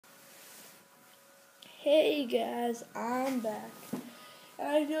Hey guys, I'm back.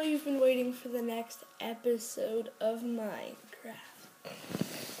 I know you've been waiting for the next episode of Minecraft.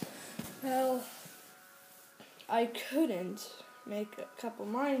 Well, I couldn't make a couple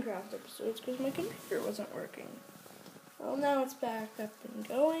Minecraft episodes because my computer wasn't working. Well, now it's back up and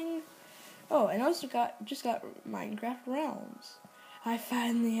going. Oh, and I also just got Minecraft Realms. I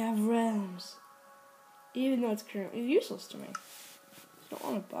finally have Realms. Even though it's currently useless to me. I don't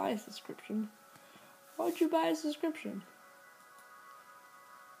want to buy a subscription. Why would you buy a subscription?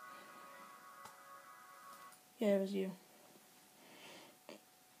 Yeah, it was you.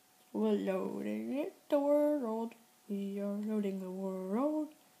 We're loading the world. We are loading the world.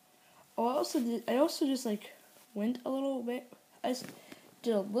 Oh, I also just went a little bit. I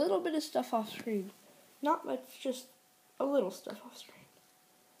did a little bit of stuff off screen. Not much, just a little stuff off screen.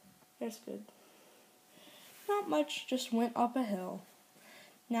 That's good. Not much, just went up a hill.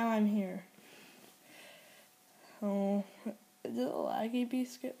 Now I'm here. Oh, did the laggy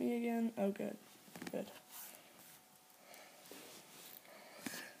beast get me again? Oh, good. Good.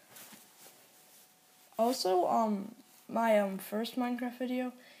 Also, my first Minecraft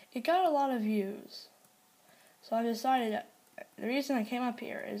video, it got a lot of views. So I decided that the reason I came up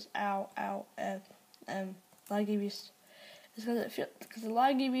here is laggy beast. Is because the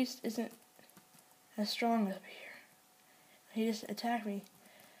laggy beast isn't as strong up here. He just attacked me.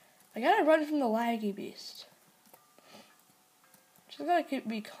 I gotta run from the laggy beast. Just gotta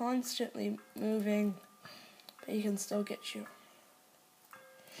be constantly moving, but he can still get you.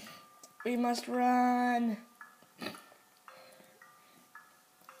 We must run.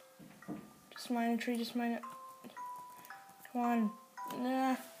 Just mine a tree, just mine it. Come on.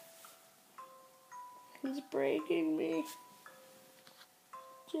 Nah. He's breaking me.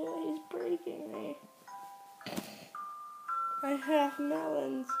 Yeah, he's breaking me. I have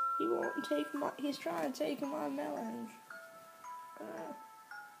melons. He won't take he's trying to take my melons.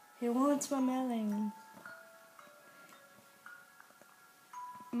 He wants my melons.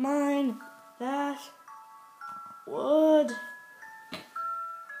 Mine that wood.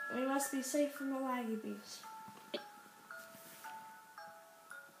 We must be safe from the laggy beast.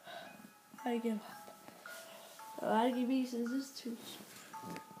 I give up. The laggy beast is just too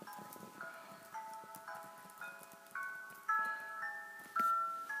strong.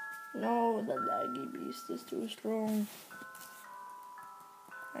 No, the laggy beast is too strong.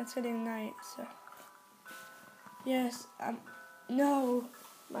 It's getting night, so. Yes, no,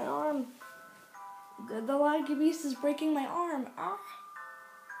 my arm. The laggy beast is breaking my arm. Ah!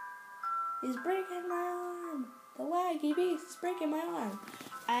 He's breaking my arm. The laggy beast is breaking my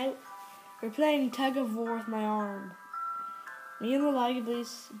arm. We're playing tug of war with my arm. Me and the laggy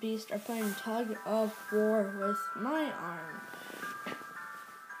beast are playing tug of war with my arm.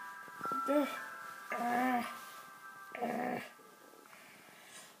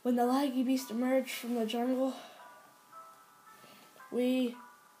 When the laggy beast emerged from the jungle,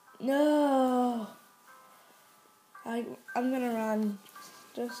 no. I'm gonna run.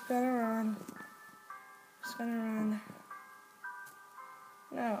 Just gonna run. Just gonna run.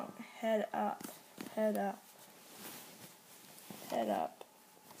 No, head up. Head up. Head up.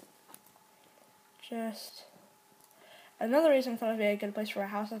 Just. Another reason I thought it would be a good place for a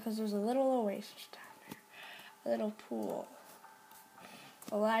house is because there's a little oasis down there. A little pool.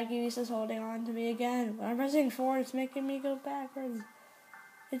 The laggy beast is holding on to me again. When I'm pressing forward, it's making me go backwards.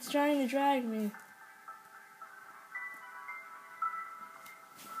 It's trying to drag me.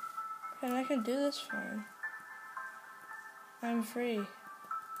 And I can do this fine. I'm free.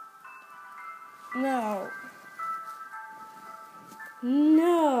 No.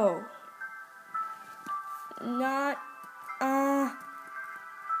 No. Not,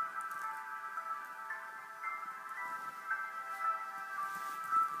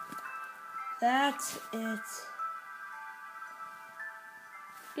 That's it.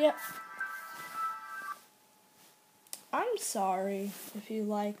 Yep. I'm sorry if you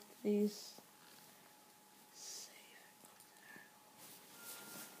like these.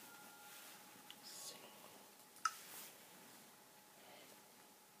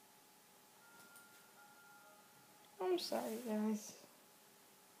 I'm sorry, guys.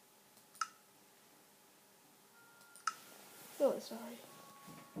 Really sorry.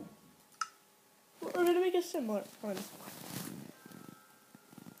 We're gonna make a similar one.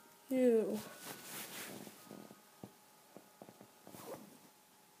 You.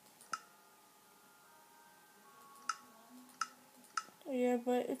 Yeah,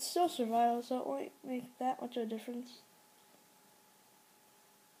 but it's still survival, so it won't make that much of a difference.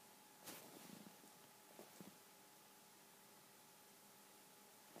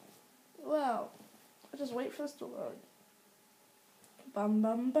 just wait for this to load. Bum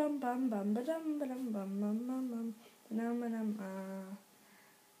bum bum bum bum ba dum ba dum bum bum bum bum na na na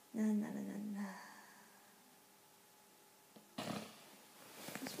na na na na.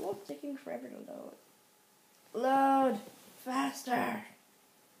 This wall's taking forever to load. Load faster.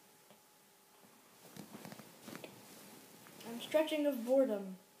 I'm stretching of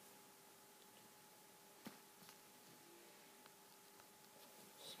boredom.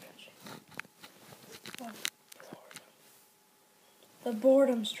 Stretching. Oh, the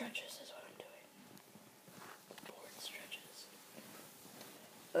boredom stretches is what I'm doing. Bored stretches.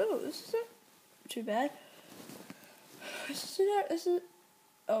 Oh, this isn't too bad. This is.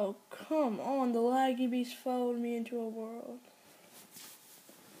 Oh, come on! The laggy beast followed me into a world.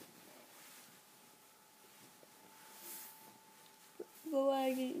 The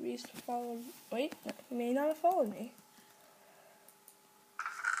laggy beast followed. Wait, he may not have followed me.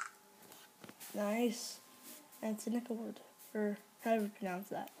 Nice. That's a nickel word, or however you pronounce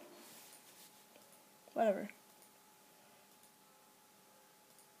that. Whatever.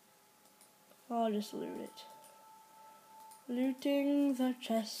 I'll just loot it. Looting the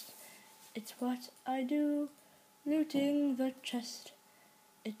chest. It's what I do. Looting the chest.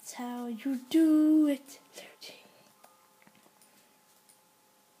 It's how you do it. Looting.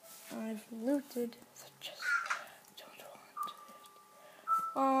 I've looted the chest. Don't want it.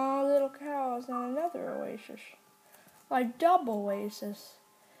 Aw, little cows and another oasis. Like double oasis.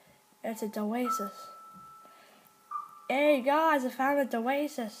 It's a oasis. Hey guys, I found a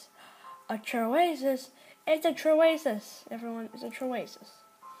oasis. A oasis. It's a oasis. Everyone, it's a oasis.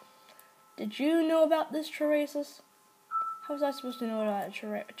 Did you know about this oasis? How was I supposed to know about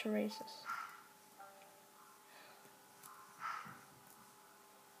a oasis?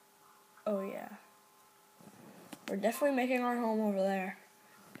 Oh yeah. We're definitely making our home over there.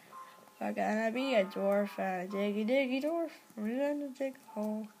 We're gonna be a dwarf and a diggy dwarf. We're gonna dig a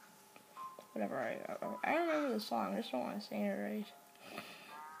hole. Whatever. I remember the song. I just don't want to sing it right.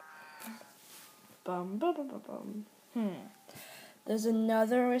 Bum bum bum bum bum. There's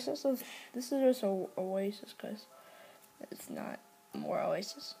another oasis. This is just a oasis because it's not more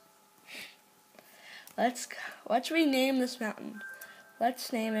oasis. Let's rename this mountain.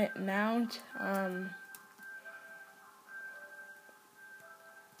 Let's name it Mount.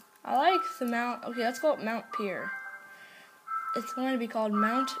 I like the mount. Okay, let's call it mt.Peer. It's going to be called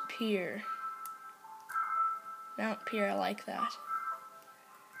mt.Peer. mt.Peer, I like that.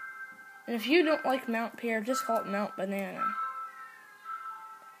 And if you don't like mt.Peer, just call it Mount Banana.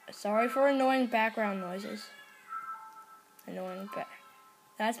 Sorry for annoying background noises.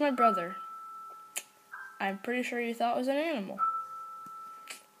 That's my brother. I'm pretty sure you thought it was an animal.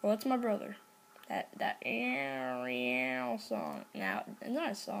 Well, it's my brother. That song. Now, it's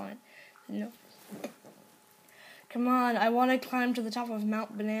not a song. No. Come on, I want to climb to the top of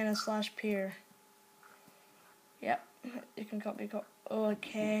Mount Banana / Peer. Yep, you can be called. Oh, a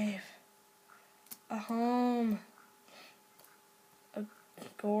cave. A home. A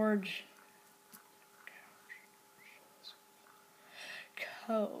gorge.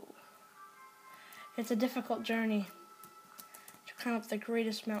 Cove. It's a difficult journey to climb up the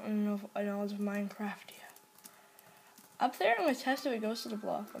greatest mountain of all of Minecraft. Yeah. Up there, I'm going to test if it goes to the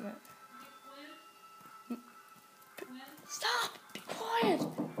block on it. Stop! Be quiet!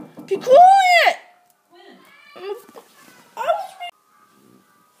 Be quiet!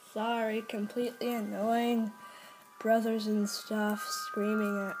 Sorry, completely annoying brothers and stuff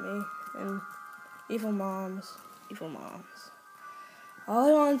screaming at me, and evil moms. All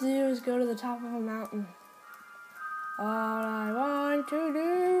I want to do is go to the top of a mountain. All I want to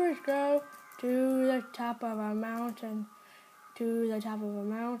do is go to the top of a mountain, to the top of a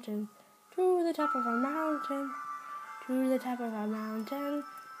mountain, to the top of a mountain, to the top of a mountain,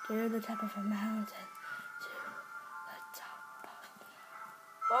 to the top of a mountain, to the top of...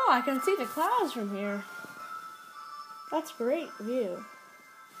 Oh, I can see the clouds from here. That's a great view.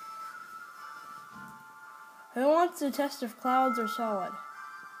 Who wants to test if clouds are solid?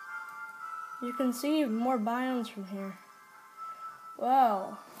 You can see more biomes from here.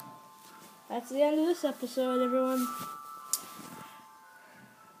 Well, that's the end of this episode, everyone.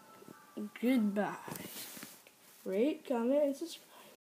 Goodbye. Rate, comment, and subscribe.